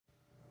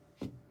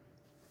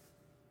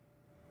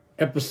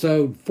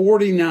Episode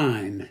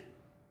 49,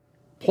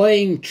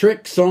 Playing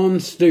Tricks on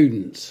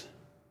Students,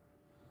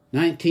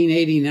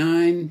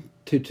 1989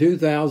 to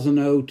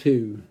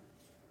 2002.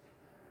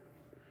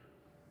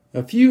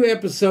 A few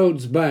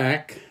episodes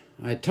back,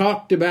 I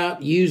talked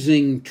about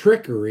using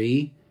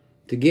trickery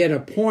to get a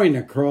point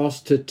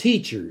across to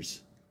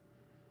teachers.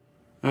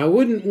 I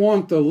wouldn't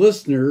want the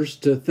listeners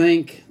to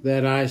think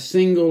that I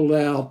singled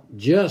out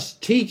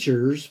just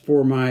teachers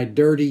for my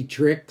dirty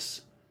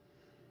tricks.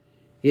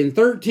 In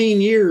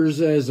 13 years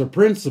as a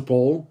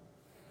principal,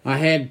 I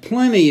had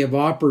plenty of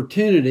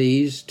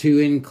opportunities to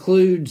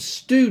include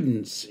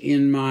students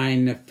in my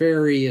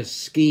nefarious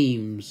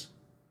schemes.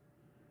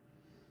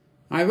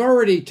 I've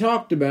already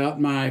talked about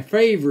my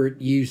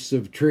favorite use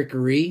of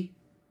trickery,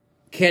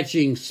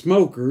 catching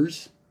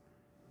smokers,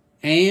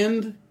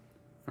 and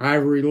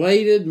I've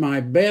related my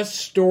best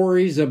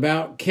stories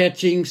about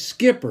catching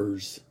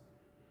skippers.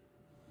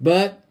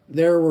 But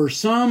there were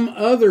some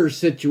other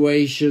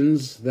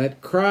situations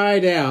that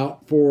cried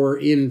out for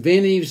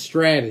inventive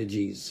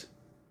strategies.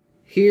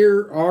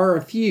 Here are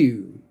a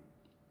few.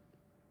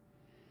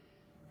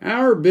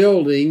 Our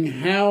building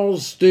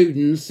housed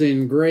students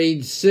in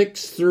grades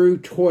 6 through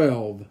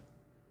 12.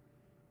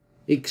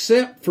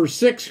 Except for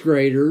 6th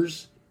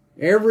graders,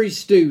 every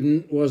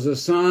student was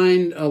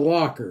assigned a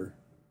locker.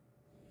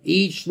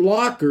 Each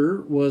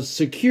locker was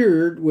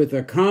secured with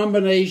a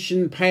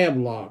combination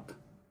padlock.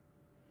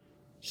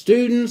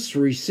 Students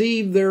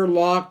received their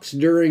locks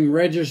during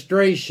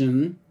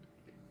registration,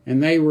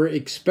 and they were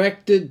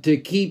expected to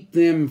keep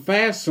them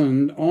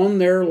fastened on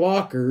their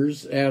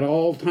lockers at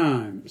all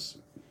times.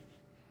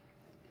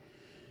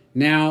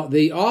 Now,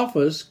 the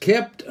office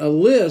kept a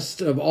list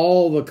of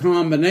all the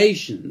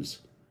combinations,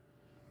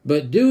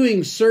 but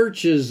doing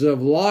searches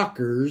of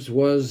lockers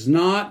was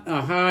not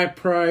a high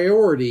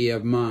priority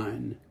of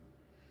mine.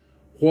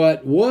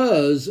 What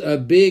was a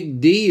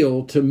big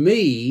deal to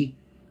me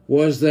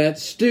was that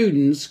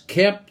students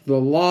kept the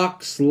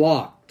locks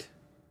locked.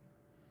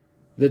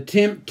 The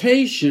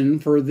temptation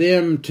for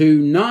them to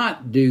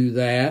not do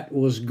that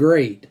was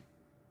great.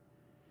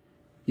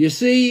 You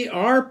see,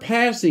 our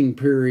passing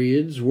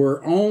periods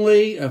were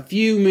only a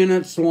few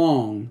minutes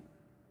long,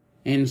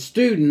 and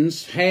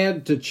students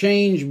had to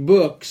change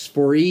books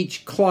for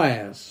each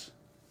class.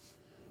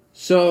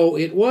 So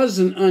it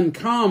wasn't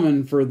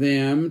uncommon for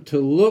them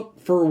to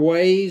look for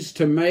ways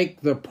to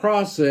make the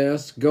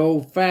process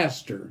go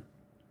faster.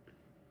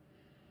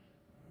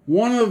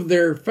 One of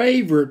their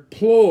favorite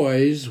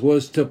ploys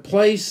was to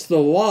place the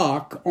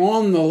lock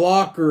on the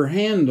locker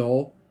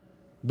handle,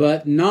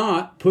 but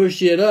not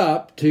push it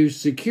up to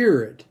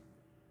secure it.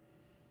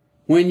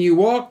 When you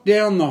walked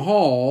down the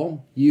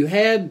hall, you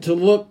had to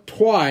look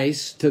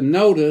twice to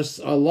notice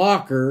a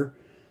locker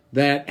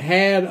that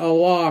had a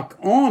lock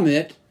on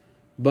it,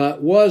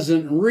 but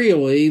wasn't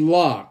really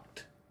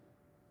locked.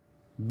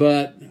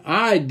 But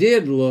I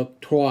did look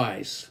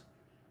twice.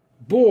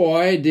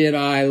 Boy, did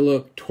I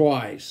look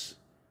twice.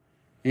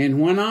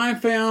 And when I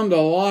found a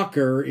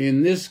locker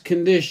in this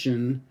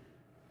condition,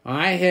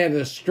 I had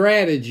a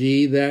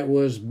strategy that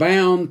was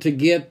bound to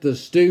get the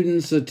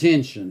students'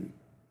 attention.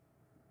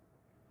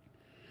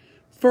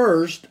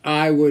 First,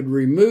 I would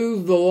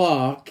remove the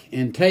lock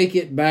and take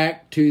it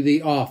back to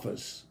the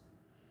office.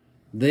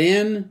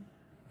 Then,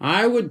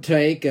 I would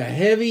take a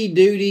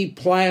heavy-duty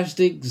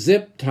plastic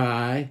zip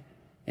tie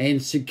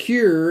and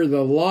secure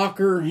the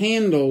locker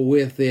handle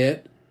with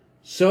it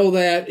so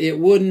that it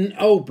wouldn't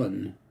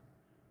open.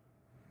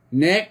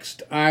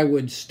 Next, I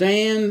would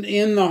stand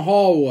in the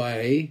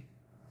hallway,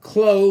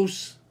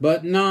 close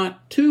but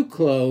not too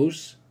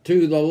close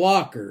to the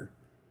locker.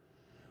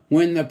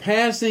 When the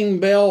passing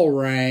bell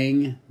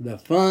rang, the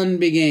fun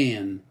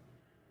began.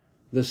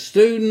 The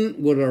student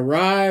would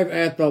arrive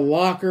at the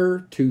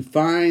locker to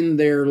find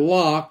their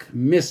lock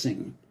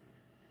missing.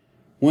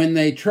 When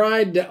they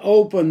tried to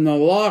open the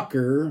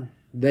locker,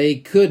 they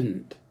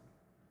couldn't.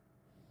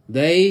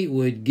 They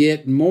would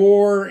get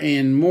more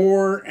and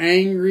more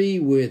angry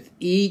with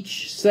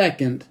each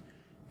second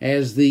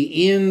as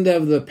the end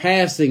of the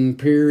passing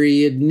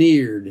period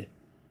neared.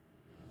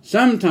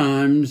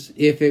 Sometimes,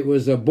 if it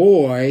was a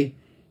boy,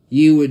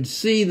 you would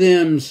see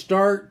them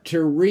start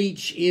to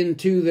reach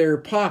into their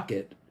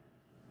pocket,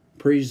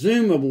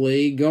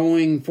 presumably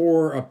going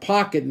for a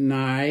pocket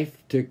knife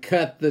to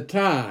cut the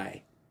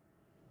tie.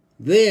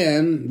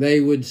 Then they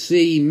would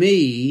see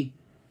me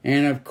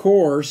and, of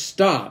course,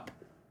 stop,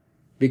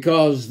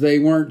 because they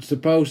weren't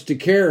supposed to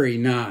carry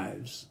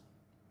knives.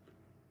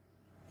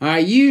 I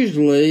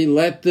usually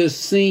let this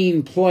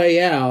scene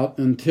play out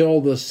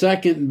until the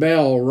second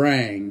bell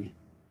rang.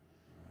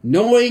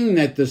 Knowing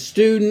that the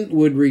student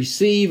would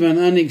receive an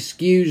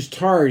unexcused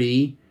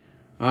tardy,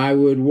 I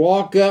would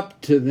walk up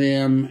to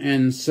them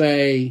and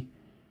say,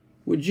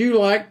 "Would you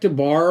like to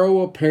borrow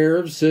a pair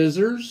of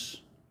scissors?"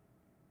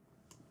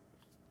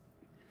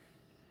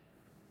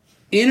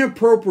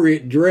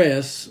 Inappropriate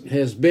dress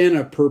has been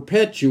a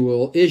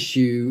perpetual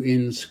issue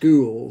in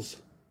schools.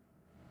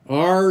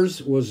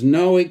 Ours was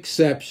no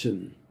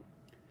exception.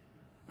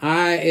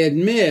 I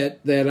admit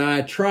that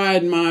I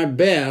tried my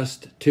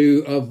best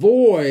to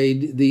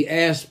avoid the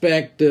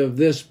aspect of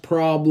this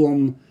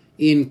problem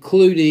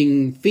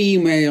including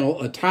female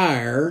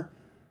attire.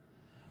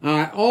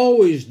 I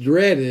always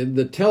dreaded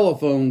the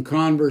telephone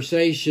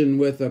conversation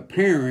with a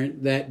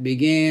parent that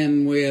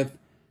began with,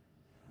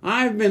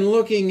 "I've been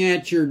looking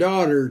at your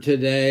daughter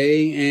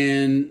today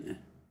and..."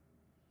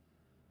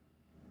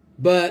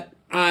 But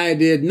I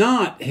did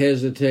not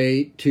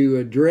hesitate to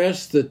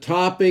address the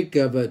topic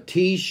of a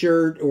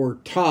t-shirt or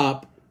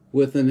top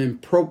with an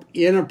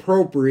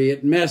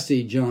inappropriate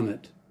message on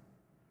it.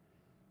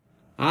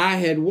 I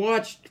had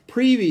watched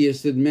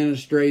previous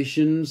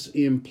administrations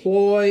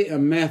employ a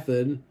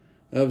method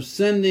of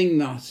sending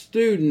the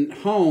student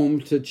home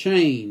to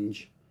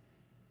change.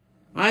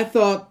 I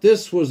thought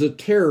this was a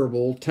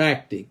terrible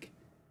tactic.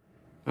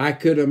 I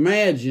could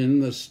imagine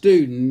the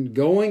student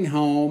going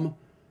home,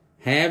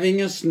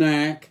 having a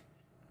snack,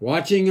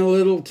 watching a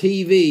little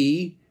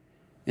TV,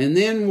 and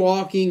then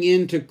walking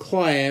into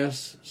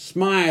class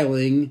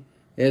smiling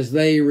as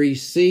they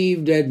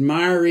received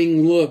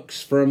admiring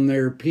looks from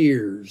their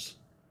peers.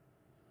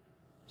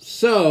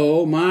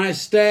 So my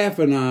staff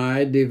and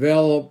I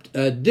developed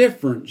a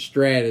different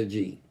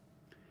strategy.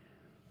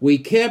 We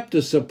kept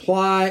a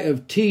supply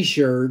of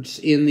t-shirts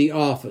in the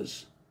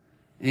office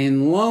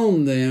and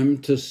loaned them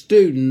to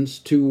students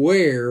to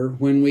wear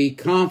when we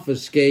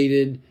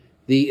confiscated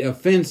the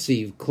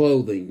offensive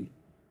clothing.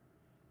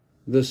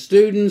 The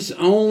students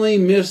only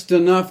missed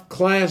enough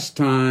class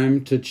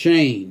time to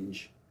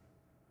change.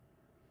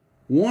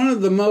 One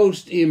of the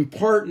most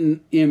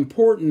important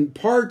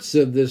parts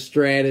of this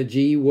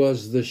strategy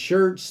was the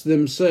shirts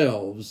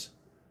themselves.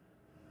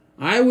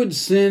 I would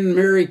send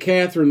Mary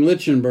Catherine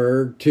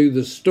Lichtenberg to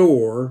the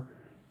store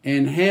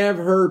and have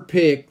her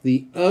pick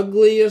the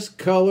ugliest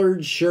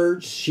colored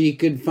shirts she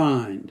could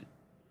find.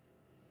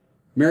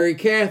 Mary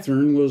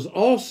Catherine was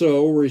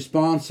also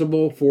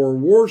responsible for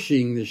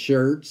washing the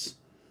shirts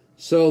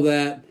so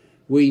that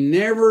we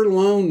never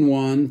loaned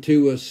one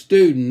to a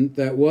student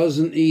that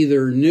wasn't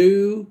either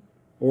new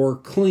or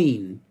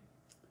clean.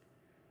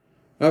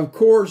 Of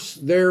course,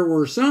 there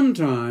were some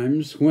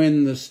times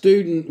when the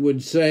student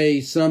would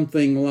say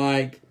something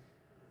like,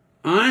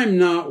 "I'm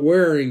not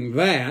wearing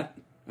that.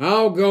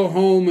 I'll go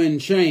home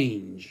and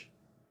change."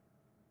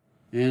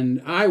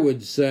 And I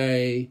would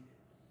say,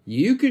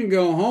 "You can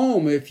go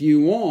home if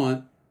you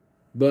want,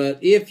 but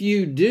if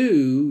you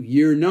do,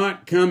 you're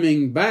not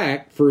coming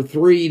back for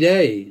 3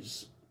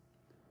 days."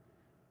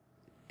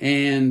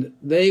 And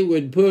they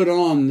would put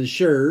on the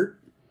shirt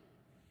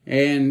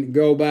and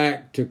go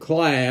back to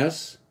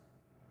class,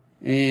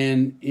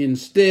 and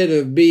instead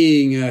of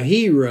being a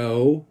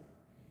hero,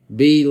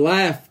 be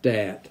laughed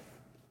at.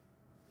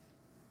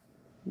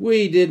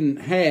 We didn't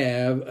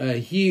have a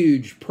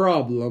huge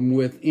problem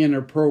with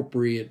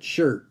inappropriate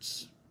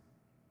shirts.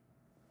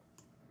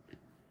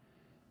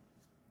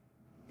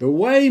 The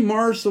way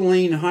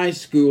Marceline High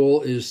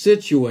School is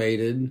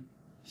situated,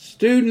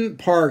 student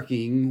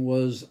parking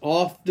was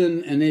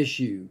often an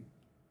issue.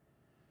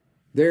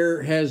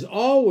 There has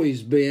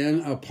always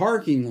been a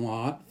parking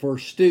lot for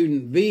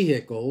student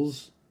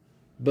vehicles,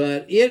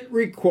 but it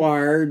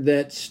required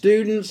that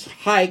students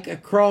hike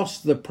across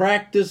the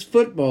practice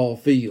football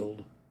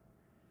field.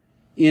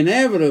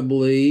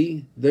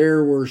 Inevitably,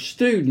 there were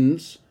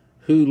students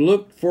who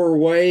looked for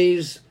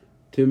ways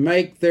to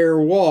make their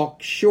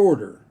walk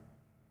shorter.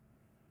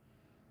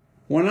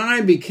 When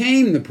I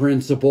became the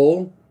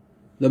principal,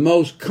 the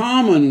most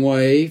common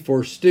way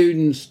for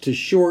students to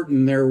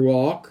shorten their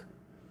walk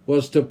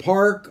was to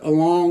park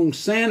along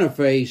Santa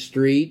Fe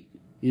Street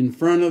in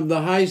front of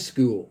the high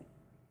school.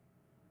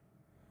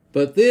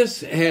 But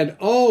this had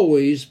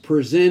always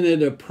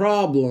presented a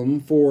problem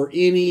for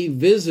any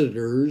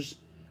visitors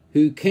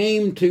who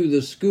came to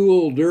the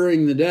school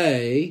during the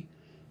day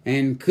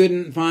and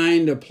couldn't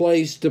find a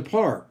place to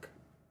park.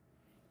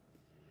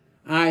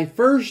 I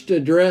first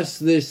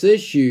addressed this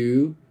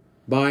issue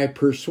by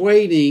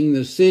persuading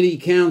the city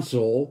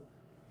council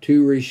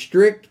to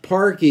restrict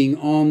parking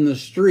on the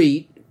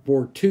street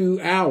for 2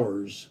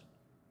 hours.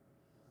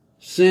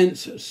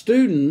 Since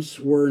students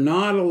were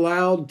not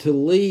allowed to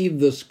leave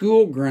the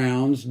school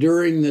grounds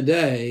during the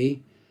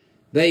day,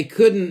 they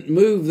couldn't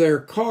move their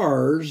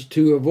cars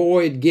to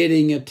avoid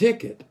getting a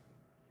ticket.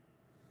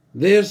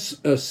 This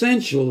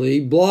essentially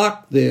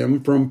blocked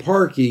them from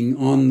parking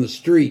on the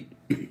street.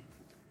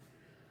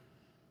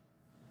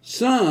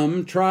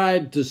 Some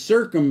tried to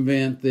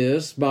circumvent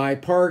this by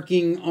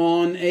parking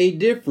on a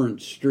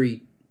different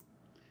street.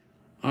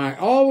 I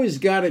always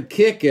got a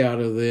kick out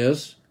of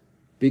this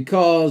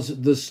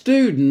because the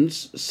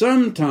students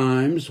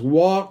sometimes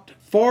walked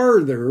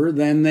farther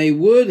than they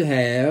would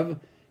have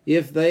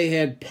if they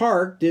had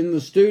parked in the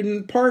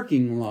student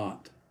parking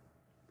lot.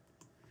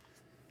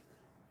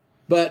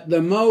 But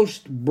the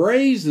most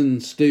brazen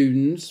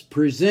students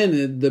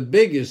presented the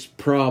biggest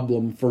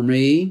problem for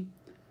me.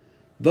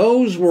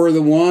 Those were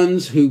the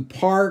ones who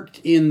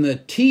parked in the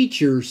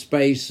teacher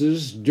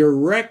spaces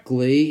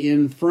directly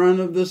in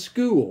front of the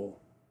school.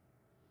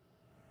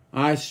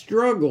 I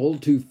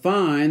struggled to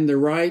find the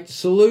right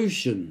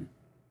solution.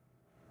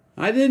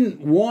 I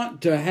didn't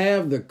want to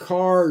have the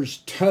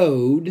cars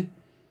towed.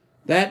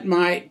 That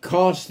might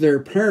cost their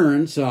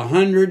parents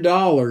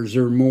 $100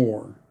 or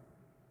more.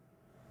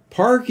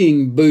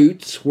 Parking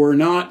boots were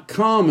not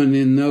common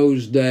in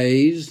those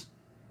days,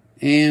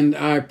 and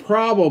I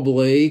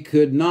probably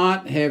could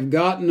not have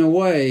gotten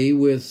away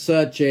with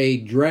such a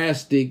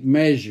drastic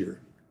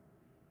measure.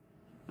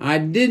 I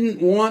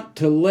didn't want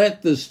to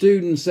let the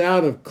students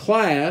out of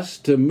class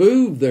to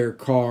move their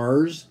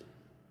cars.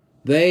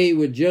 They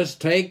would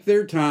just take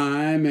their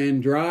time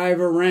and drive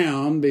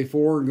around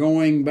before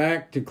going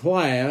back to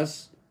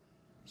class.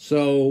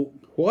 So,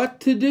 what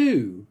to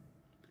do?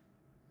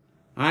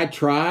 I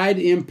tried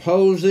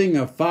imposing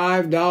a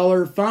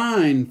 $5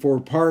 fine for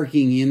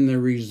parking in the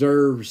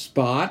reserved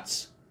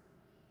spots,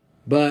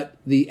 but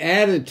the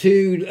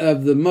attitude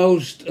of the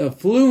most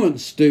affluent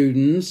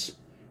students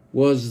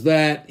was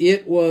that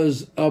it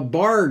was a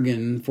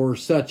bargain for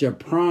such a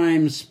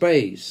prime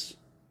space.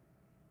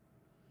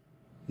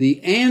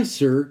 The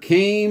answer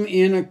came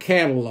in a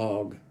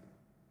catalog.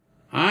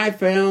 I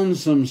found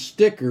some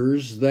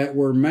stickers that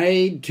were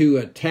made to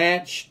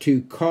attach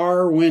to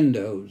car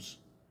windows.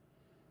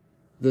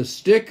 The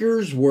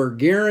stickers were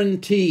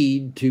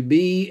guaranteed to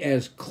be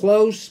as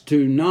close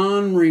to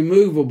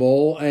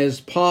non-removable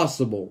as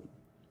possible.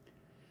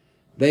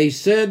 They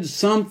said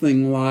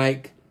something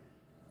like,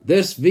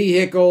 "This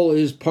vehicle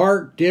is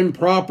parked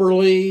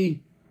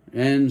improperly,"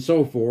 and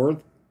so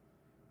forth.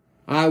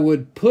 I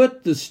would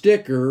put the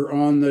sticker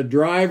on the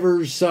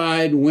driver's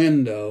side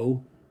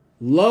window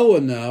low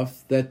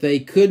enough that they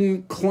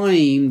couldn't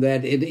claim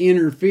that it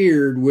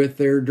interfered with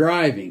their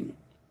driving.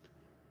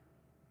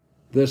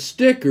 The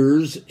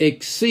stickers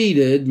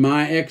exceeded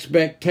my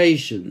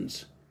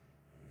expectations.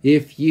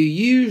 If you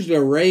used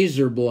a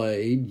razor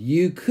blade,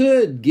 you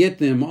could get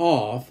them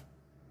off,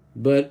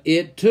 but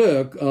it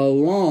took a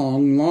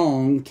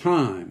long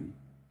time.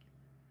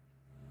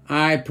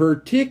 I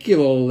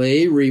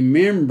particularly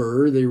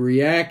remember the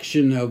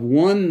reaction of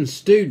one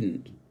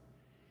student.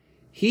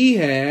 He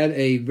had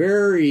a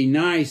very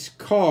nice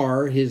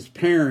car his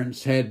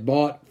parents had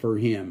bought for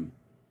him.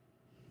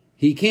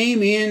 He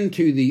came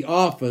into the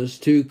office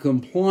to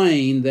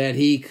complain that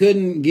he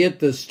couldn't get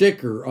the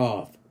sticker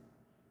off.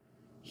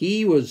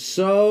 He was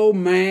so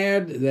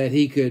mad that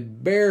he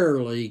could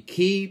barely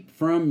keep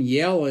from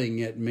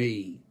yelling at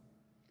me.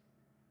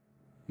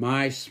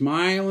 My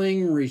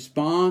smiling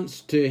response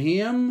to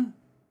him,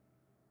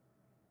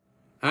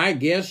 "I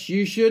guess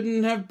you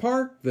shouldn't have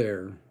parked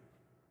there."